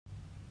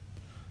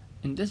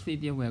In this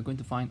video, we are going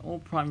to find all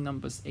prime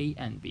numbers a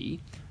and b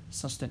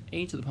such that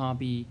a to the power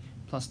b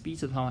plus b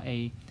to the power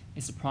a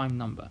is a prime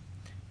number.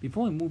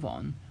 Before we move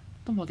on,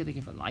 don't forget to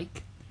give a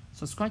like,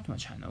 subscribe to my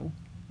channel,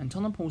 and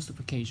turn on post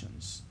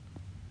notifications.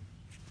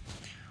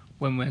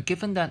 When we are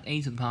given that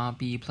a to the power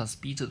b plus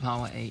b to the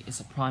power a is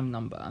a prime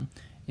number,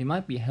 it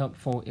might be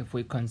helpful if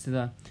we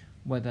consider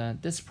whether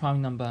this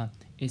prime number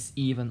is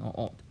even or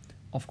odd.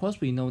 Of course,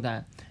 we know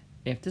that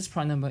if this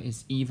prime number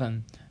is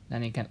even,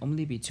 then it can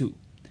only be 2.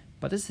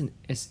 But this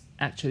is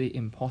actually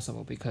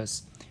impossible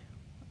because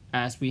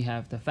as we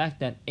have the fact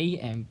that a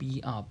and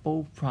b are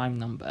both prime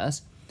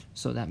numbers,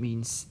 so that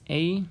means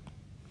a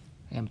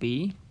and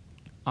b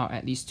are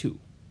at least 2.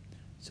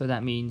 So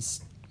that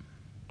means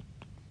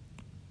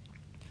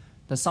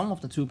the sum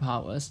of the two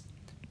powers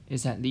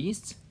is at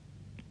least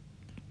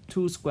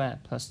 2 squared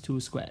plus 2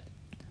 squared,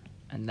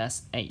 and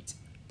that's 8.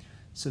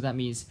 So that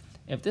means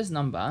if this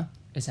number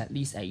is at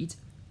least 8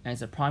 and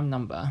it's a prime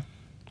number,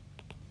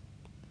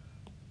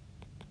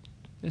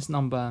 this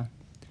number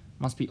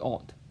must be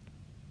odd.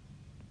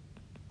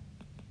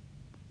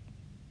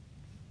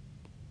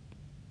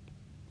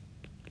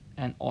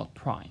 And odd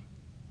prime.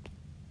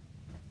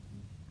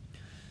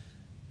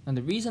 And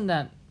the reason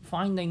that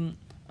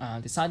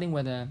deciding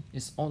whether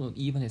it's odd or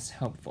even is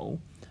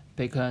helpful,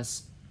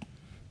 because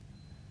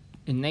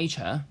in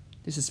nature,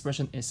 this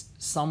expression is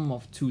sum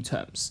of two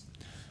terms.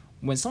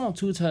 When sum of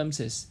two terms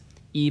is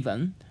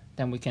even,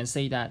 then we can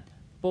say that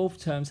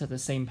both terms have the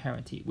same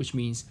parity, which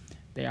means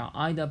they are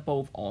either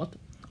both odd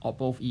or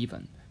both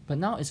even. But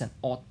now it's an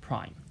odd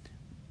prime,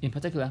 in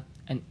particular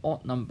an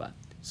odd number.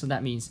 So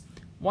that means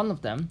one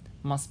of them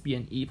must be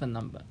an even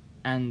number,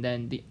 and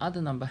then the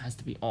other number has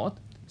to be odd,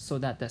 so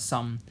that the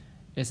sum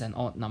is an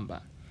odd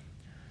number.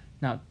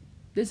 Now,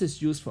 this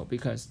is useful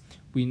because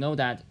we know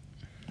that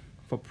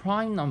for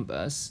prime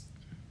numbers,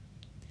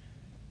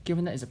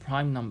 given that it's a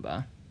prime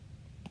number,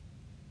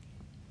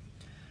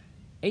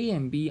 a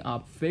and b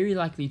are very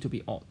likely to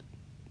be odd.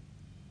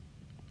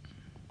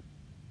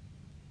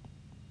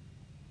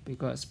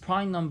 Because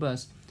prime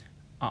numbers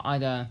are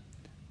either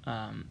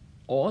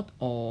odd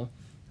or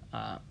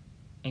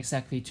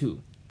exactly 2.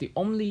 The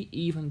only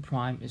even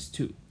prime is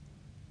 2.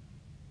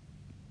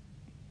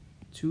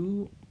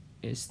 2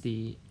 is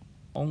the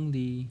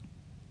only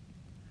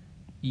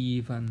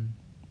even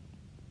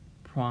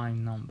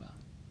prime number.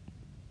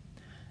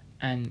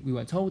 And we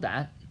were told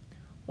that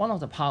one of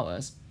the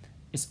powers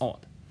is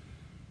odd.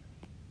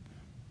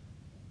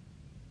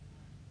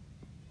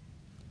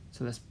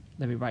 So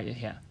let me write it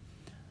here.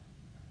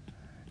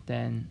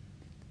 Then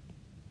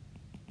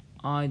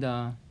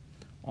either,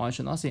 or I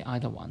should not say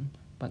either one,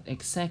 but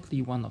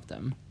exactly one of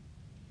them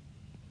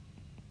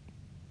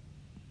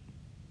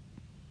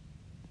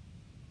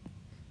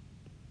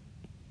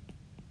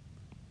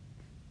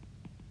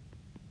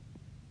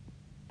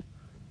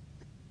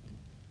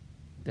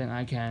then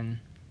I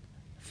can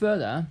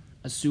further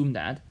assume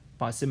that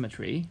by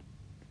symmetry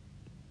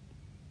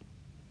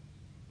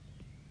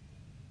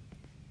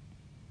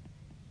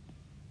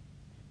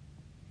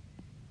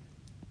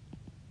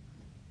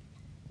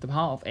the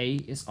power of a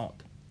is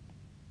odd.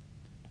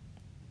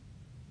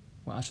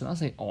 Well, I should not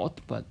say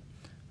odd, but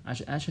I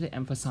should actually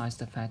emphasize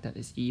the fact that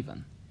it's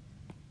even.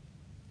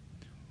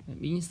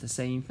 It means the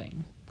same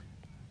thing,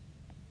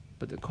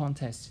 but the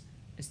context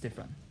is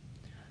different.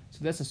 So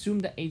let's assume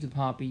that a to the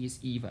power b is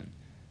even.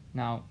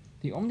 Now,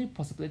 the only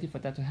possibility for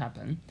that to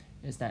happen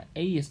is that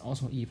a is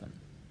also even.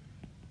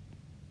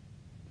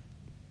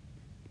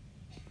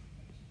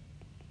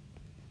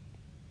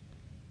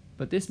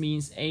 But this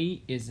means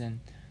a is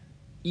an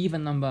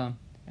even number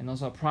and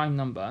also a prime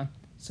number,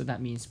 so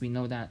that means we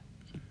know that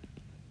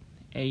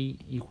a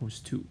equals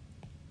 2.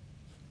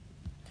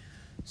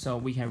 So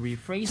we can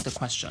rephrase the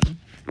question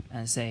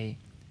and say,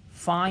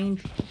 find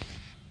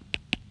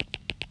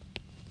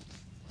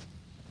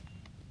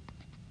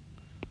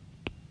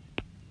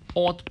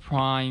odd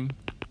prime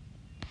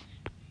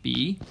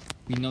b.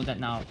 We know that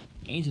now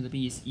a to the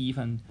b is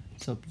even,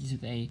 so b to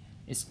the a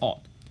is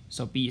odd.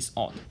 So b is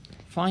odd.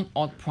 Find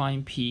odd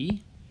prime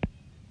b,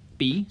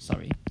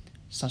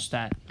 such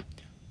that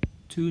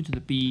 2 to the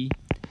b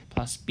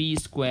plus b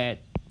squared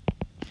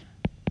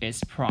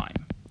is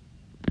prime.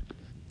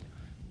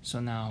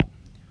 So now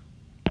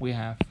we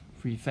have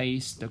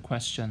rephrased the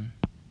question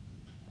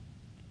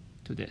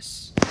to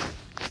this.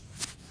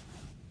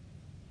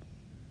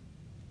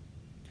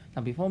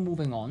 Now before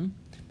moving on,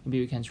 maybe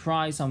we can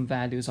try some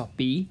values of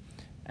b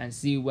and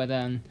see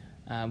whether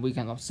we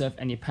can observe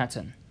any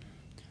pattern.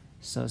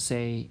 So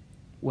say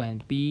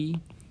when b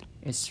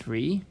is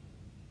 3,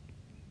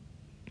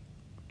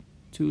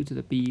 2 to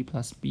the b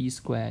plus b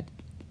squared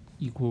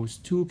equals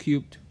 2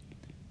 cubed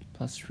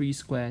plus 3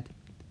 squared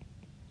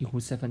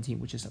equals 17,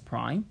 which is a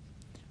prime.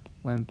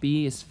 When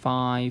b is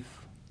 5,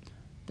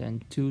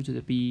 then 2 to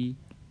the b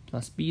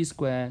plus b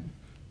squared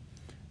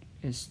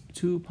is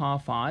 2 power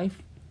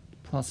 5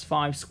 plus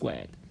 5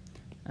 squared,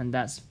 and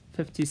that's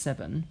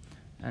 57,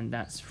 and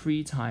that's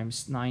 3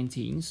 times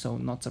 19, so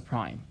not a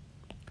prime.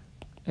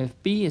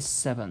 If b is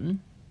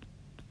 7,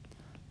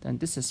 then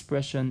this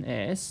expression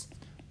is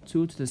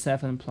 2 to the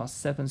 7 plus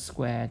 7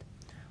 squared.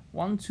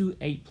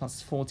 128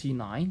 plus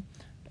 49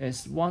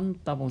 is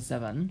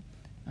 177,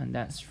 and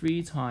that's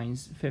 3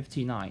 times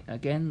 59.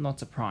 Again,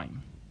 not a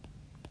prime.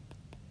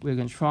 We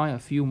can try a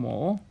few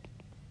more,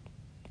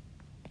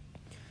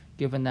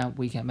 given that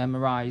we can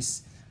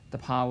memorize the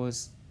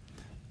powers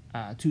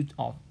 2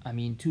 to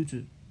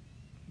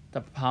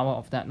the power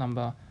of that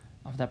number,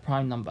 of that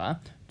prime number.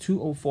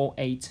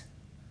 2048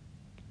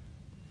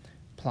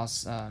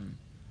 plus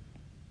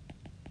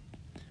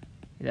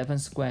 11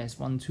 squared is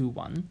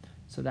 121,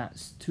 so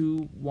that's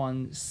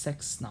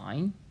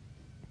 2169,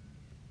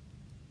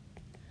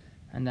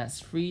 and that's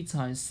 3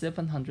 times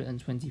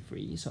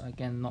 723, so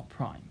again not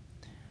prime.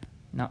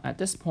 Now at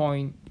this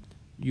point,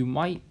 you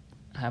might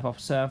have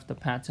observed the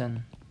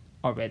pattern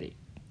already.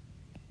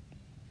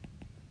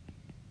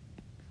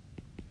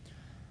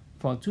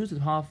 For 2 to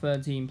the power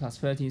 13 plus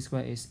 13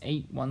 squared is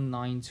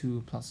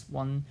 8192 plus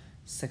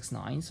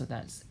 169, so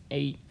that's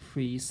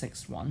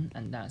 8361,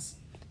 and that's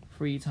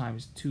 3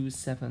 times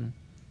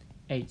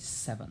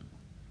 2787.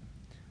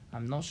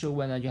 I'm not sure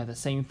whether you have the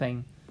same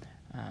thing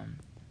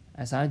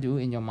as I do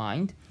in your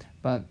mind,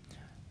 but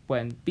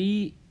when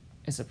b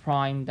is a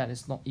prime that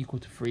is not equal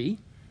to 3,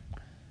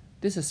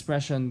 this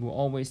expression will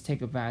always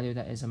take a value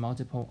that is a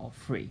multiple of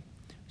 3.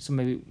 So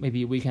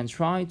maybe we can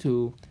try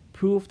to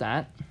prove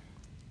that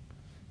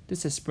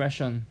this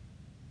expression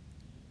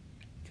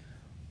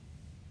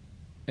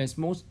is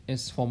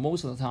for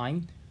most of the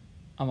time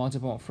a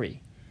multiple of 3.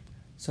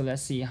 So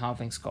let's see how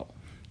things go.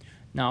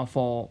 Now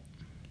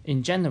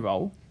in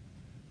general,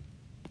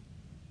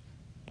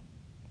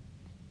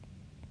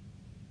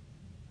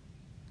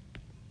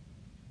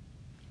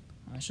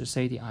 I should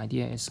say the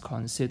idea is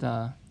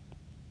consider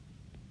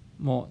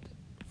mod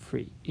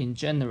 3. In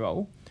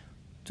general,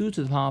 2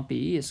 to the power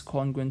b is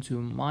congruent to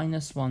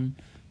minus 1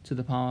 to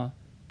the power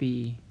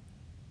b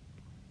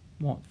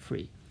mod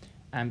 3.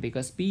 And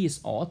because b is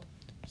odd,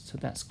 so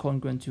that's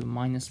congruent to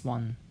minus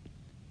 1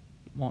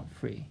 mod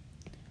 3.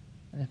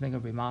 Let's make a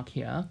remark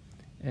here,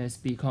 is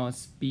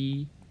because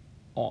b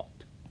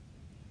odd.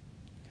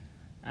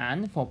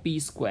 And for b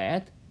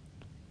squared,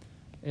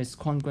 it's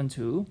congruent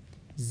to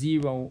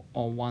 0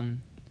 or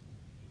 1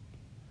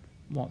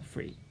 mod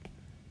 3.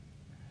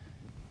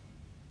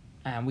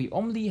 And we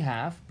only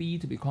have b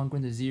to be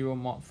congruent to 0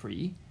 mod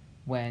 3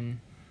 when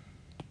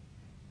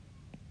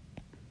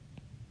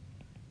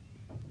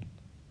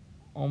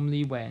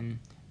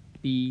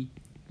b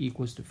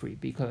equals to 3,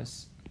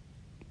 because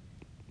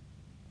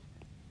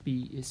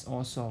b is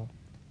also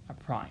a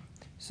prime.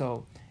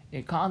 So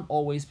it can't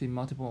always be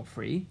multiple of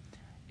 3.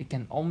 It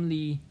can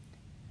only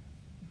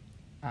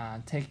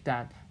take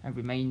that a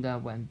remainder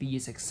when b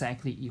is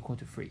exactly equal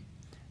to 3.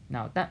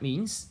 Now that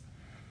means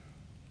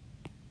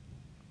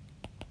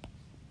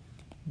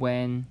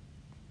when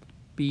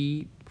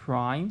b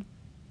prime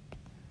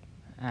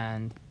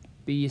and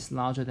b is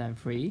larger than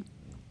 3,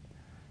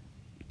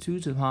 2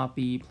 to the power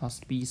b plus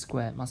b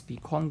squared must be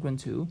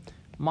congruent to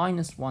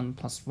minus 1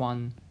 plus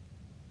 1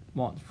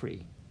 mod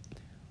 3,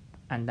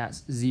 and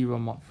that's 0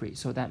 mod 3.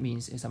 So that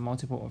means it's a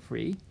multiple of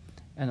 3,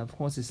 and of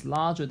course it's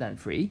larger than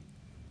 3.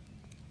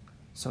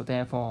 So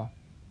therefore,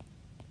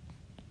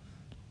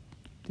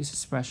 this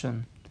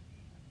expression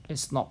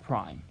is not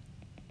prime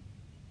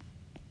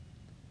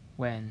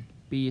when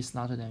b is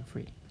larger than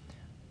 3.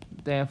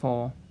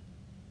 Therefore,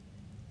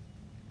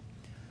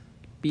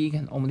 b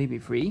can only be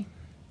 3.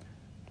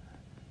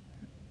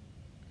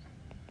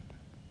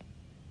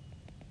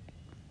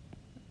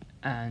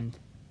 And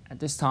at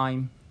this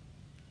time,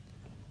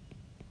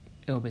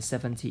 it will be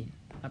 17,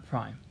 a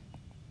prime.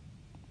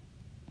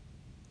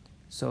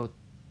 So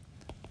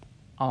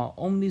our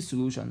only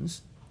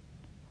solutions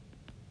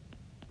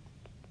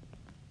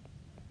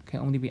can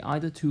only be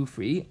either 2,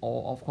 3,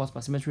 or of course by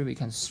symmetry we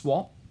can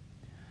swap,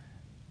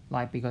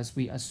 like because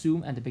we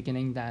assume at the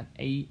beginning that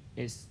a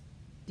is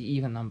the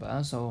even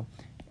number. So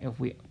if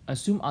we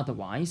assume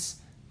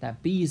otherwise,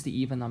 that b is the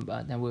even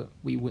number, then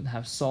we would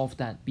have solved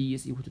that b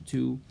is equal to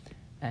 2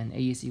 and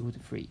a is equal to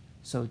 3.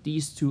 So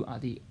these two are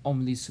the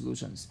only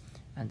solutions,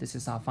 and this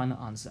is our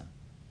final answer.